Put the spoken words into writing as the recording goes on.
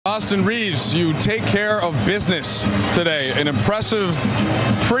Austin Reaves, you take care of business today. An impressive,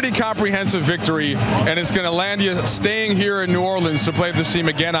 pretty comprehensive victory, and it's going to land you staying here in New Orleans to play this team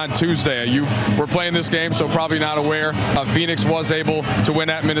again on Tuesday. You were playing this game, so probably not aware. Phoenix was able to win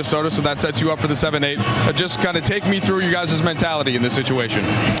at Minnesota, so that sets you up for the 7-8. Just kind of take me through you guys' mentality in this situation.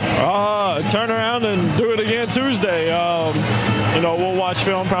 Turn around and do it again Tuesday. We'll watch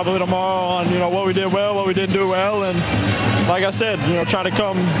film probably tomorrow on, what we did well, what we didn't do well, and like I said, try to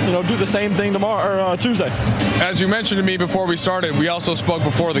come, do the same thing tomorrow or Tuesday. As you mentioned to me before we started, we also spoke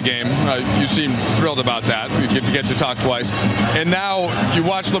before the game. You seemed thrilled about that. We get to talk twice. And now you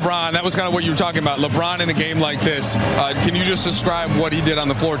watch LeBron. That was kind of what you were talking about. LeBron in a game like this. Can you just describe what he did on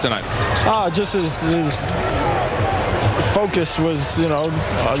the floor tonight? Just his focus was,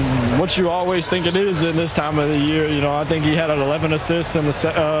 what you always think it is in this time of the year. I think he had 11 assists in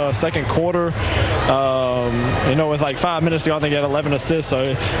the second quarter. With like 5 minutes to go, I think he had 11 assists.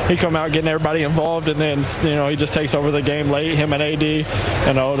 So he come out getting everybody involved, and then he just takes over the game late. Him and AD,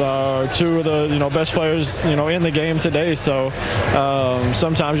 two of the best players in the game today. So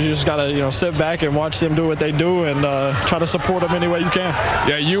sometimes you just gotta sit back and watch them do what they do, and try to support them any way you can.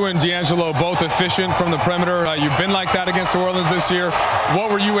 Yeah, you and D'Angelo both efficient from the perimeter. You've been like that against New Orleans this year.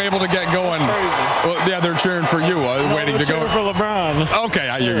 What were you able to get going? Well, yeah, they're cheering for you, waiting to go. For LeBron.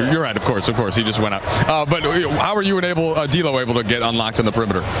 Okay, you're right. Of course, he just went out. But how are you and D'Lo able to get unlocked in the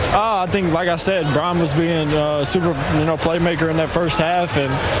perimeter? I think, like I said, Bron was being super, playmaker in that first half,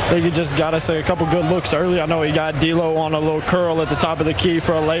 and I think he just got us a couple good looks early. I know he got D'Lo on a little curl at the top of the key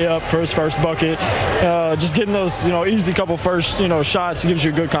for a layup for his first bucket. Just getting those, easy couple first, shots gives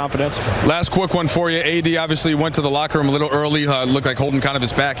you good confidence. Last quick one for you. AD obviously went to the locker room a little early. Looked like holding kind of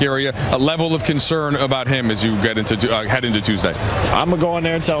his back area. A level of concern about him as you head into Tuesday. I'm gonna go in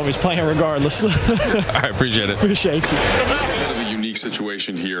there and tell him he's playing regardless. All right, appreciate it. Appreciate you. Kind of a unique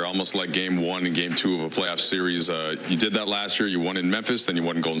situation here, almost like game 1 and game 2 of a playoff series. You did that last year. You won in Memphis, then you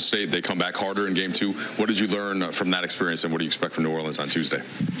won in Golden State. They come back harder in game 2. What did you learn from that experience, and what do you expect from New Orleans on Tuesday?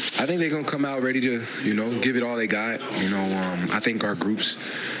 I think they're gonna come out ready to, give it all they got. I think our group's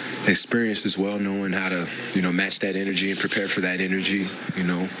experienced as well, knowing how to, match that energy and prepare for that energy,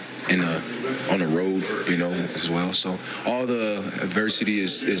 on the road, as well. So all the adversity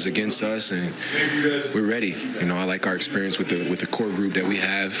is against us, and we're ready. I like our experience with the core group that we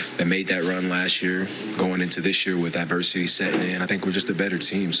have that made that run last year, going into this year with adversity setting in. I think we're just a better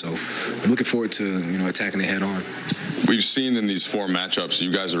team. So I'm looking forward to, attacking it head on. We've seen in these 4 matchups,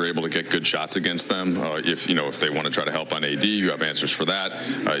 you guys are able to get good shots against them. If they want to try to help on AD, you have answers for that.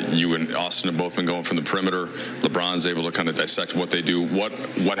 You and Austin have both been going from the perimeter. LeBron's able to kind of dissect what they do. What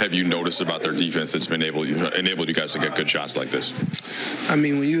have you noticed about their defense that's been enabled you guys to get good shots like this? I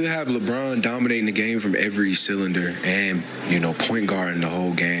mean, when you have LeBron dominating the game from every cylinder and, point guard in the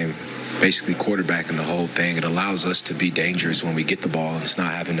whole game, basically quarterbacking the whole thing, it allows us to be dangerous when we get the ball. It's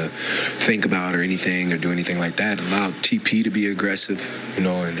not having to think about or anything or do anything like that. It allowed TP to be aggressive,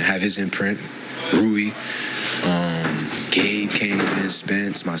 and have his imprint. Rui, Gabe came in,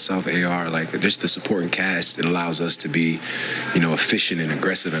 Spence, myself, AR, like just the supporting cast. It allows us to be, efficient and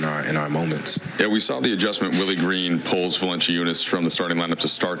aggressive in our moments. Yeah, we saw the adjustment. Willie Green pulls Valanciunas from the starting lineup to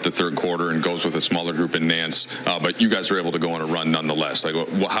start the third quarter and goes with a smaller group in Nance. But you guys are able to go on a run nonetheless. Like,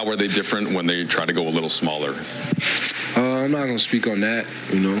 how are they different when they try to go a little smaller? I'm not going to speak on that.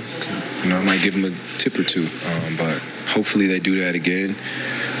 I might give them a tip or two, but hopefully they do that again.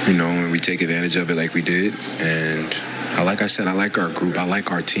 When we take advantage of it like we did. And like I said, I like our group. I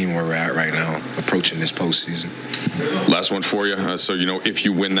like our team where we're at right now, approaching this postseason. Last one for you. So, if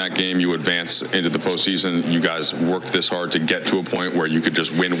you win that game, you advance into the postseason. You guys worked this hard to get to a point where you could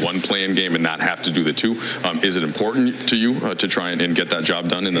just win one play-in game and not have to do the 2. Is it important to you to try and get that job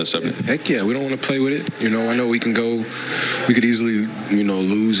done in the 7? Heck yeah. We don't want to play with it. I know we could easily,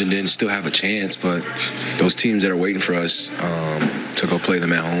 lose and then still have a chance, but those teams that are waiting for us to go play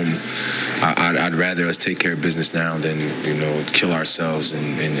them at home, I'd rather us take care of business now than, kill ourselves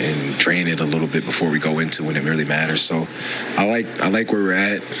and drain it a little bit before we go into when it really matters. So I like where we're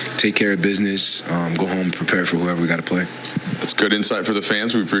at. Take care of business. Go home and prepare for whoever we got to play. That's good insight for the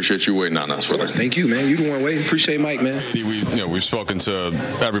fans. We appreciate you waiting on us for that. Thank you, man. You the one waiting. Appreciate Mike, man. We've spoken to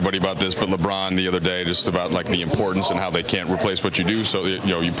everybody about this, but LeBron the other day just about like the importance and how they can't replace what you do. So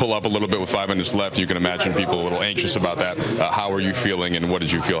you pull up a little bit with 5 minutes left. You can imagine people a little anxious about that. How are you feeling, and what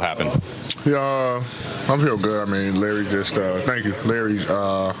did you feel happened? Yeah, I feel good. I mean, Larry just thank you. Larry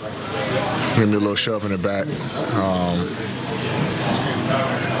gave me a little shove in the back.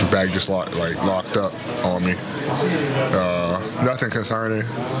 The back just locked up on me. Nothing concerning,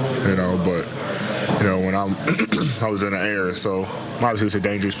 but when I was in the air. So obviously it's a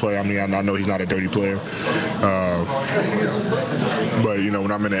dangerous play. I mean, I know he's not a dirty player. But,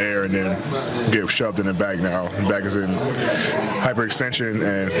 when I'm in the air and then get shoved in the back now, the back is in hyperextension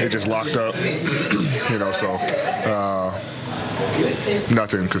and it just locked up, so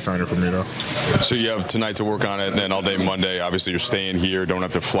nothing concerning for me, though. So you have tonight to work on it, and then all day Monday. Obviously, you're staying here, don't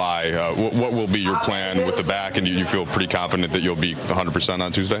have to fly. What will be your plan with the back, and do you feel pretty confident that you'll be 100%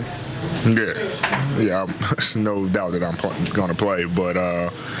 on Tuesday? Yeah, there's no doubt that I'm going to play, but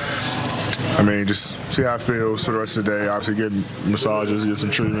just see how it feels for the rest of the day. Obviously, getting massages, get some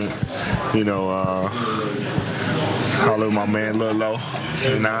treatment. Holler with my man, Lil Low,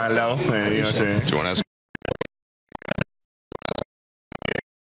 9 Low, and you know what I'm saying. Do you want to ask?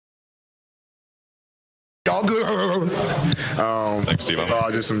 All good. Thanks, Steve.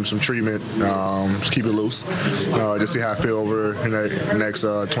 Just some treatment. Just keep it loose. Just see how I feel over the next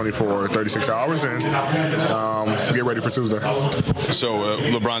 24 or 36 hours and get ready for Tuesday. So,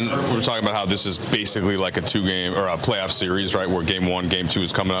 LeBron, we were talking about how this is basically like a 2-game or a playoff series, right, where Game 1, Game 2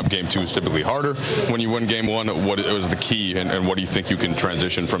 is coming up. Game 2 is typically harder. When you win Game 1, what was the key, and what do you think you can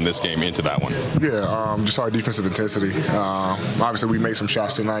transition from this game into that one? Yeah, just our defensive intensity. Obviously, we made some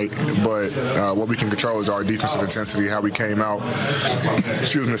shots tonight, but what we can control is our defensive intensity, how we came out,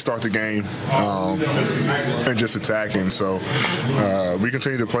 to start the game, and just attacking. So we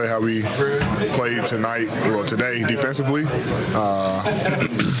continue to play how we played today defensively.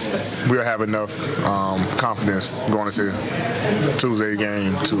 We'll have enough confidence going into Tuesday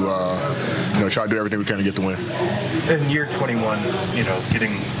game to try to do everything we can to get the win. In year 21,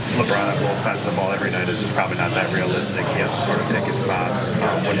 getting LeBron on both sides of the ball every night is just probably not that realistic. He has to sort of pick his spots.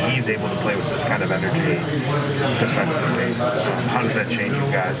 When he's able to play with this kind of energy defensively, how does that change you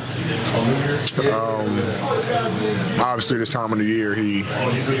guys? Obviously, this time of the year, he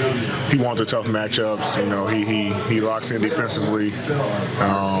wants the tough matchups. He locks in defensively.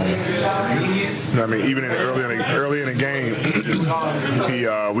 Even early in the game,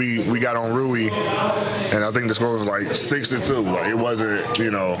 we got on Rui, and I think the score was like 6-2. Like it wasn't,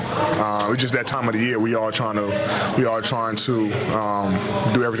 it's just that time of the year. We are trying to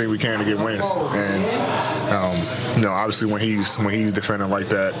do everything we can to get wins, and obviously when he's defending like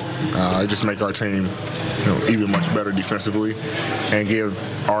that, it just make our team even much better defensively, and give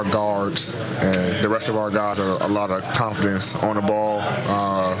our guards and the rest of our guys a lot of confidence on the ball.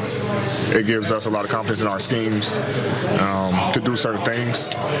 It gives us a lot of confidence in our schemes to do certain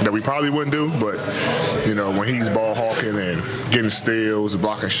things that we probably wouldn't do, but when he's ball hawking and getting steals,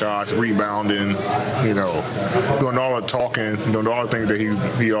 blocking shots, rebounding, doing all the talking, doing all the things that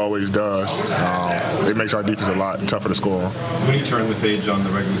he always does, it makes our defense a lot tougher to score on. When you turn the page on the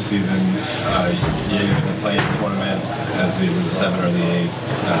regular season, you're going to play a tournament as either the 7 or the 8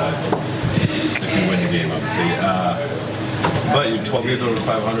 if you win the game, obviously. But you're 12 years over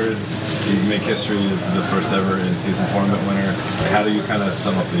 500. You make history as the first ever in-season tournament winner. How do you kind of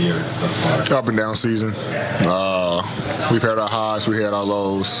sum up the year thus far? Up and down season. We've had our highs, we had our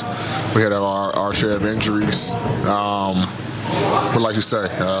lows. We had our share of injuries. But like you say,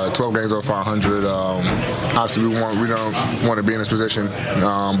 12 games over 500. Obviously, we don't want to be in this position,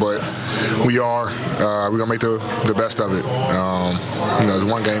 but we are. We're gonna make the best of it. It's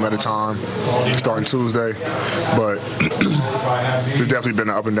one game at a time, starting Tuesday. But it's definitely been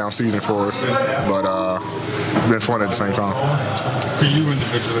an up and down season for us. But it's been fun at the same time. For you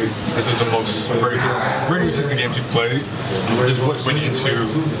individually, this is the most regular season games you've played. Just what went into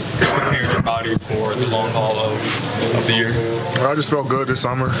preparing your body for the long haul of the year? I just felt good this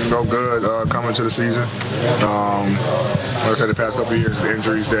summer. Felt good coming to the season. Like I said, the past couple of years, the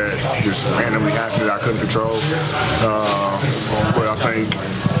injuries that just randomly happened that I couldn't control. But I think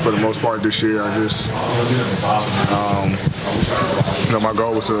for the most part this year, I just, my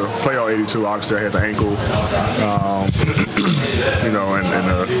goal was to play all 82. Obviously, I had the ankle, and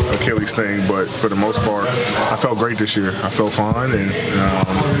the Achilles thing. But for the most part, I felt great this year. I felt fine, and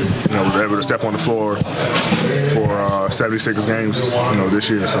was able to step on the floor for 76 games, this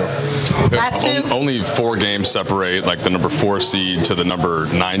year. So only 4 games separate like the number 4 seed to the number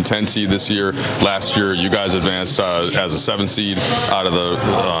 9-10 seed this year. Last year, you guys advanced as a 7 seed out of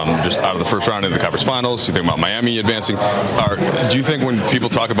the first round into the conference finals. You think about Miami advancing. Do you think when people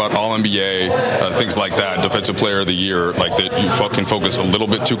talk about All NBA, things like that, Defensive Player of the Year, like that you can focus a little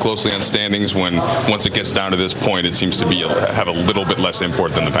bit too closely on standings when once it gets down to this point, it seems to be have a little bit less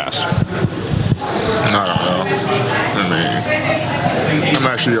import than the past? I don't know. I'm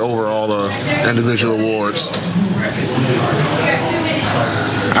actually over all the individual awards.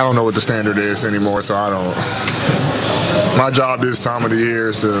 I don't know what the standard is anymore, so I don't. My job this time of the year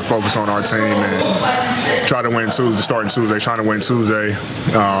is to focus on our team and try to win Tuesday, starting Tuesday, trying to win Tuesday,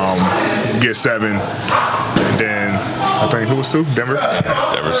 get 7, and then I think who was 2? Denver?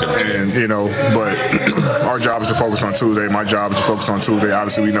 Denver's going to And, you know, but our job is to focus on Tuesday. My job is to focus on Tuesday.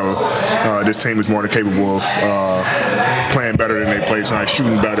 Obviously, we know this team is more than capable of playing better than they played tonight,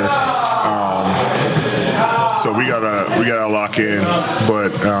 shooting better. So we gotta lock in,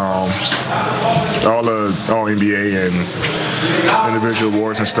 but all NBA and individual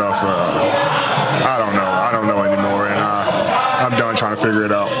awards and stuff, I don't know anymore, and I'm done trying to figure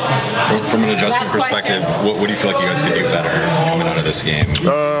it out. From an adjustment perspective, what do you feel like you guys could do better coming out of this game?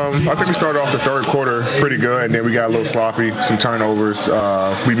 I think we started off the third quarter pretty good, and then we got a little sloppy, some turnovers.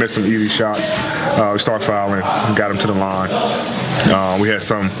 We missed some easy shots. We started fouling, got them to the line. We had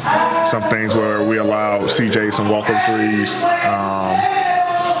some things where we allowed CJ some walk-up threes.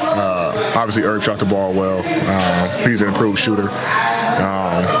 Obviously, Herb shot the ball well. He's an improved shooter.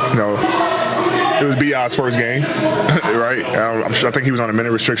 You know, it was B.I.'s first game, right? I think he was on a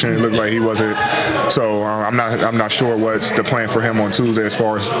minute restriction. It looked like he wasn't. So I'm not sure what's the plan for him on Tuesday as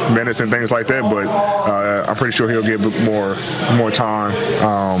far as minutes and things like that. But I'm pretty sure he'll get more time.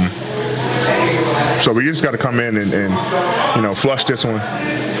 So we just got to come in and you know, flush this one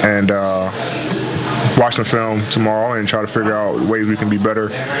and watch some film tomorrow and try to figure out ways we can be better.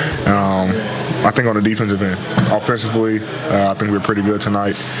 I think on the defensive end, offensively, I think we're pretty good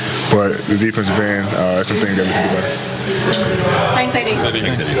tonight, but the defensive end, some things that we can do better.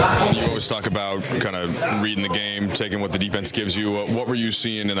 You always talk about kind of reading the game, taking what the defense gives you. What were you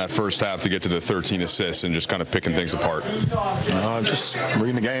seeing in that first half to get to the 13 assists and just kind of picking things apart? Just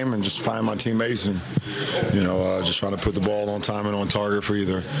reading the game and just finding my teammates and, you know, just trying to put the ball on time and on target for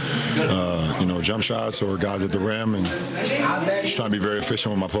either, you know, jump shots or guys at the rim, and just trying to be very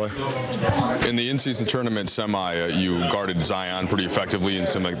efficient with my play. In the in-season tournament semi, you guarded Zion pretty effectively, and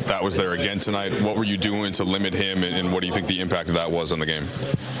seemed like that was there again tonight. What were you doing to limit him, and what do you think the impact of that was on the game?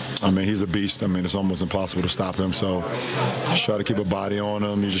 I mean, he's a beast. I mean, it's almost impossible to stop him. So just try to keep a body on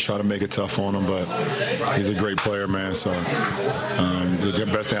him. You just try to make it tough on him. But he's a great player, man. So the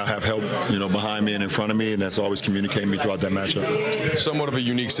best thing I have help, you know, behind me and in front of me, and that's always communicating me throughout that matchup. Somewhat of a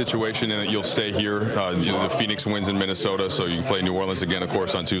unique situation in that you'll stay here. You know, the Phoenix wins in Minnesota, so you play New Orleans again, of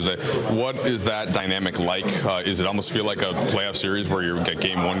course, on Tuesday. What is that dynamic like? Is it almost feel like a playoff series where you get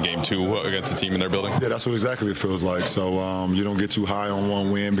game 1, game 2 against a team in their building? Yeah, that's what exactly it feels like. So you don't get too high on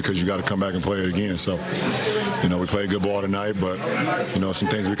one win because you got to come back and play it again. So, you know, we played good ball tonight, but, you know, some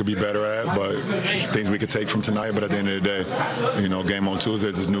things we could be better at, but some things we could take from tonight. But at the end of the day, you know, game on Tuesday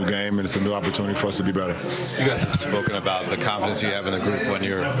is a new game, and it's a new opportunity for us to be better. You guys have spoken about the confidence you have in the group when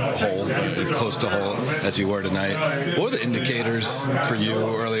you're whole, close to whole, as you were tonight. What were the indicators for you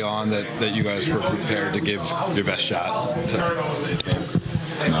early on that you guys were prepared to give your best shot to these games?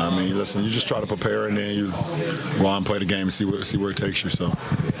 I mean, listen, you just try to prepare, and then you go on and play the game and see where it takes you. So,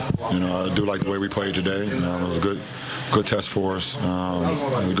 you know, I do like the way we played today. It was a good test for us,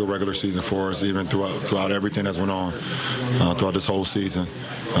 a good regular season for us, even throughout everything that's went on throughout this whole season.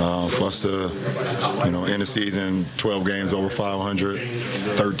 For us to, you know, end the season 12 games over 500,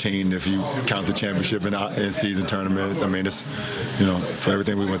 13 if you count the championship and in-season tournament. I mean, it's, you know, for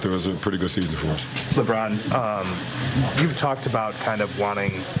everything we went through, it was a pretty good season for us. LeBron, you've talked about kind of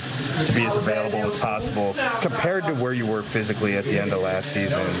wanting to be as available as possible. Compared to where you were physically at the end of last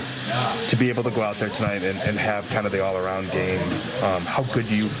season, to be able to go out there tonight and have kind of the all-around game, how good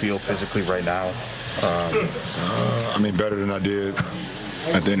do you feel physically right now? I mean, better than I did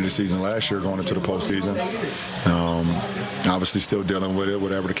at the end of the season last year, going into the postseason. Obviously still dealing with it,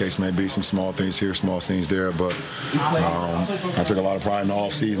 whatever the case may be, some small things here, small things there, but I took a lot of pride in the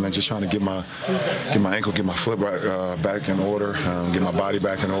offseason and just trying to get my ankle, get my foot back in order, get my body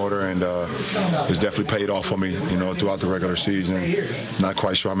back in order, and it's definitely paid off for me, you know, throughout the regular season. Not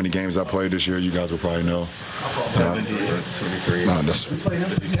quite sure how many games I played this year. You guys will probably know. 70 or 73.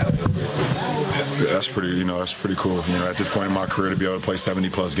 That's pretty, you know, that's pretty cool. You know, at this point in my career, to be able to play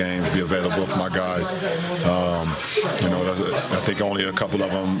 70-plus games, be available for my guys. You know, I think only a couple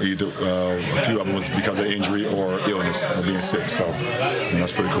of them, either a few of them was because of injury or illness or being sick. So, you know,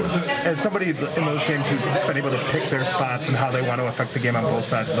 that's pretty cool. As somebody in those games who's been able to pick their spots and how they want to affect the game on both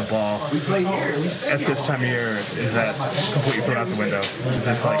sides of the ball, at this time of year, is that completely thrown out the window? Is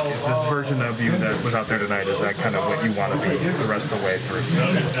this version of you that was out there tonight, is that kind of what you want to be the rest of the way through?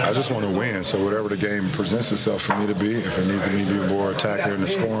 I just want to win. So whatever the game presents itself for me to be, if it needs to be more attack back there in the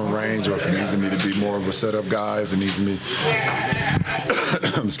scoring range, or if it needs me to be more of a setup guy, if it needs me,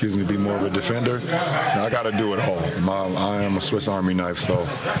 excuse me, be more of a defender. I got to do it all. I am a Swiss Army knife, so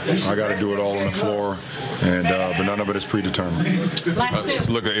I got to do it all on the floor, and but none of it is predetermined.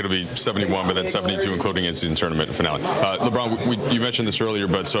 Look, it'll be 71, but then 72, including in-season tournament finale. LeBron, you mentioned this earlier,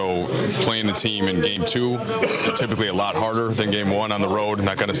 but so playing the team in Game 2, typically a lot harder than Game 1 on the road in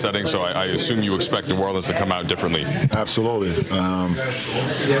that kind of setting. So I assume you expect New Orleans to come out differently. Absolutely. 2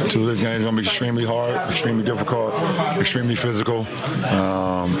 of these games are going to be extremely hard, extremely difficult, extremely physical.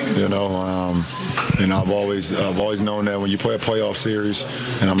 And I've always known that when you play a playoff series,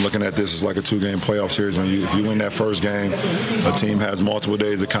 and I'm looking at this as like a 2-game playoff series, if you win that first game, a team has multiple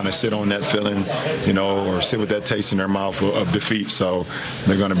days to kind of sit on that feeling, or sit with that taste in their mouth of defeat. So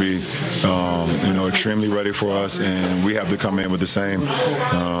they're going to be, extremely ready for us, and we have to come in with the same,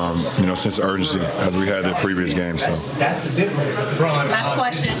 sense of urgency as we had in the previous game. So that's the difference. Last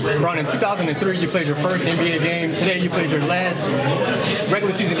question. Ron, in 2003, you played your first NBA game. Today, you played your last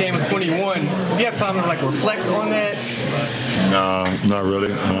regular season game of 21. Do you have time to reflect on that? No, not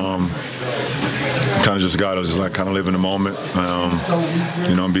really. Kind of just got to just kind of live in the moment.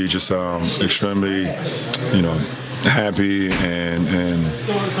 Be just extremely, happy and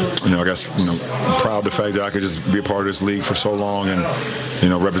I guess proud of the fact that I could just be a part of this league for so long and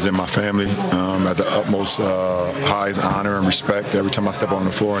represent my family at the utmost highest honor and respect every time I step on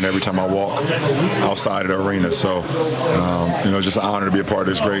the floor and every time I walk outside of the arena. So just an honor to be a part of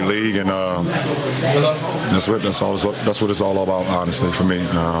this great league, and that's what it's all about, honestly, for me.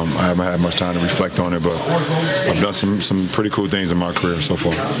 I haven't had much time to reflect on it, but I've done some pretty cool things in my career so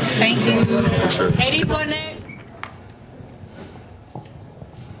far. Thank you. For sure. Eddie, go next.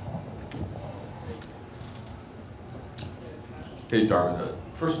 Hey, Darvin,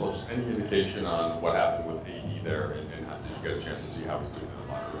 first of all, just any indication on what happened with AD there, and how, did you get a chance to see how he's doing in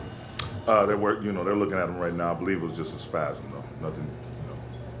the locker room? They're looking at him right now. I believe it was just a spasm, though, nothing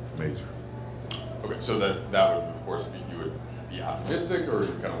major. Okay, so that would, of course, you would be optimistic, or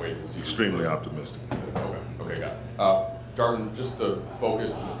kind of wait to see? Extremely optimistic. Okay, got it. Darvin, just the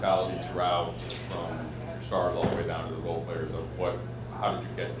focus and mentality throughout, from stars all the way down to the role players, of how did you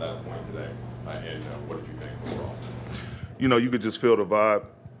get to that point today, and what did you think overall? You could just feel the vibe.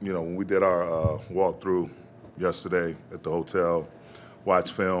 When we did our walkthrough yesterday at the hotel,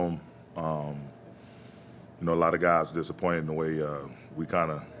 watched film, a lot of guys disappointed in the way we kind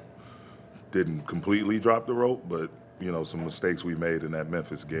of didn't completely drop the rope, but, some mistakes we made in that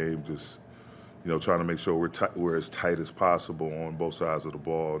Memphis game, just, trying to make sure we're as tight as possible on both sides of the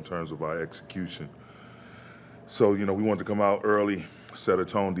ball in terms of our execution. So, we wanted to come out early, set a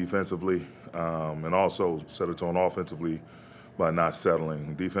tone defensively, and also set a tone offensively by not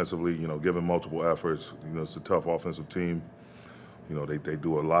settling. Defensively, giving multiple efforts. It's a tough offensive team. They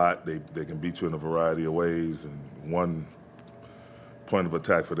do a lot. They can beat you in a variety of ways, and one point of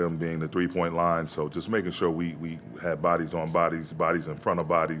attack for them being the three-point line. So just making sure we had bodies on bodies, bodies in front of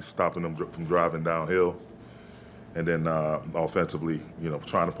bodies, stopping them from driving downhill. And then offensively,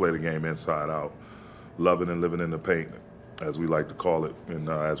 trying to play the game inside out, loving and living in the paint, as we like to call it, and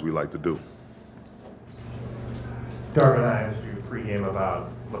as we like to do. Darvin, I asked you pregame about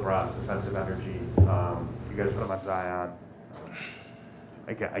LeBron's defensive energy. You guys put him on Zion.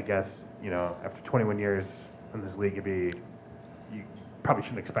 I guess, after 21 years in this league, you probably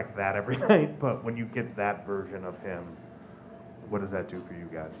shouldn't expect that every night, but when you get that version of him, what does that do for you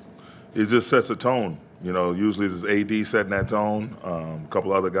guys? It just sets a tone. Usually it's AD setting that tone, a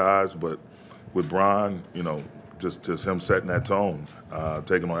couple other guys, but with Bron, just him setting that tone,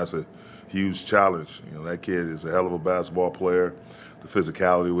 taking on, that's a huge challenge. That kid is a hell of a basketball player. The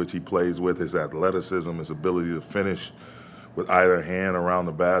physicality which he plays with, his athleticism, his ability to finish with either hand around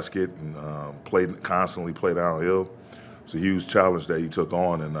the basket and constantly play downhill. It's a huge challenge that he took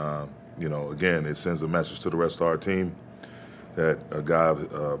on, and again, it sends a message to the rest of our team that a guy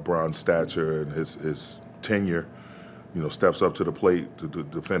of Bron's stature and his tenure, steps up to the plate to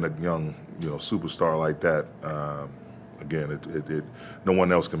defend a young, superstar like that. Again, no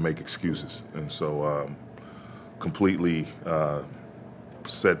one else can make excuses, and so completely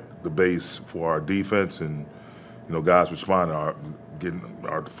set the base for our defense, and guys responding, getting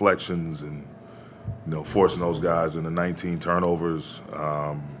our deflections, and forcing those guys into 19 turnovers.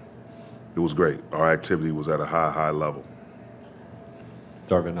 It was great. Our activity was at a high level.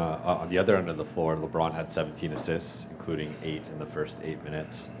 Darvin, on the other end of the floor, LeBron had 17 assists, including 8 in the first 8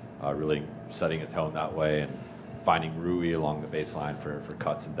 minutes, really setting a tone that way, and finding Rui along the baseline for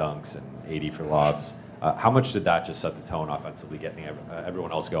cuts and dunks, and 80 for lobs. How much did that just set the tone offensively, getting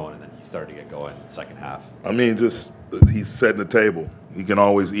everyone else going, and then he started to get going in the second half? I mean, just he's setting the table. he can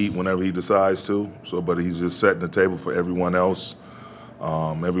always eat whenever he decides to. So, but he's just setting the table for everyone else.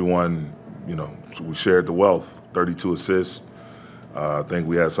 Everyone, you know, we shared the wealth. 32 assists. I think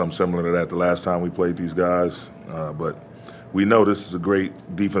we had something similar to that the last time we played these guys. But we know this is a great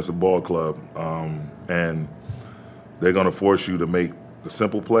defensive ball club, and they're going to force you to make the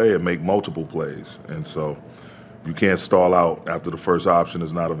simple play and make multiple plays. And so you can't stall out after the first option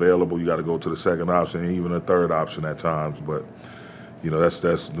is not available. You got to go to the second option and even a third option at times. But you know,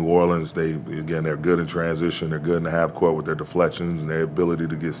 that's New Orleans. They're good in transition. They're good in the half court with their deflections and their ability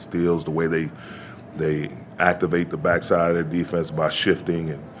to get steals, the way they activate the backside of their defense by shifting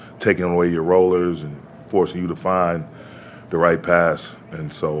and taking away your rollers and forcing you to find the right pass.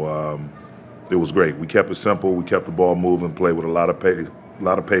 And so it was great. We kept it simple. We kept the ball moving, played with a lot of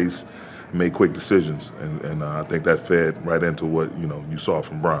pace, made quick decisions. And I think that fed right into what, you know, you saw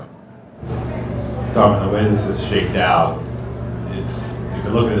from Bron. Darvin, the way this is shaped out, you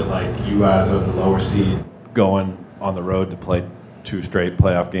can look at it like you guys are the lower seed going on the road to play 2 straight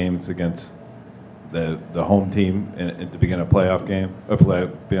playoff games against the home team at the beginning of a playoff game,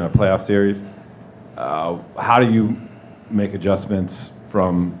 beginning of a playoff series. How do you make adjustments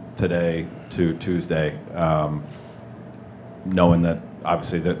from today to Tuesday, knowing that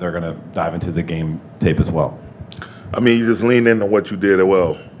obviously that they're going to dive into the game tape as well? I mean, you just lean into what you did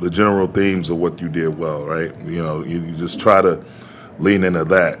well, the general themes of what you did well, right? You know, you just try to lean into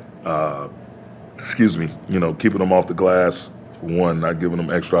that. You know, keeping them off the glass, for one, not giving them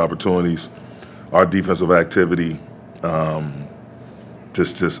extra opportunities. Our defensive activity,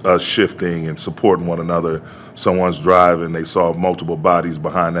 just us shifting and supporting one another. Someone's driving, they saw multiple bodies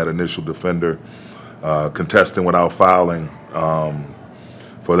behind that initial defender, contesting without fouling.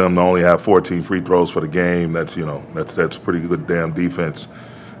 For them to only have 14 free throws for the game, that's pretty good damn defense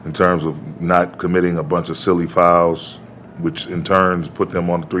in terms of not committing a bunch of silly fouls, which in turn put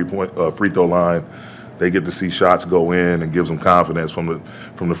them on the free throw line. They get to see shots go in and gives them confidence from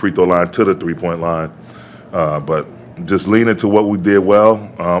the free throw line to the 3-point line. But just lean into what we did well,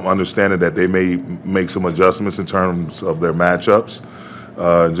 understanding that they may make some adjustments in terms of their matchups,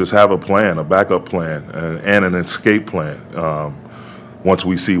 and just have a plan, a backup plan, and an escape plan. Once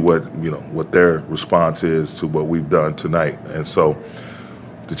we see what their response is to what we've done tonight. And so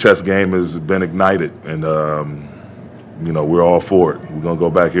the chess game has been ignited, and we're all for it. We're going to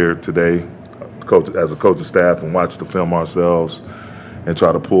go back here today as a coaching staff and watch the film ourselves and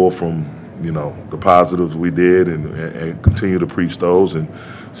try to pull from the positives we did and continue to preach those and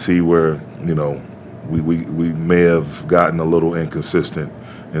see where we may have gotten a little inconsistent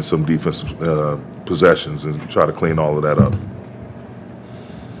in some defensive possessions and try to clean all of that up.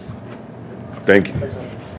 Thank you.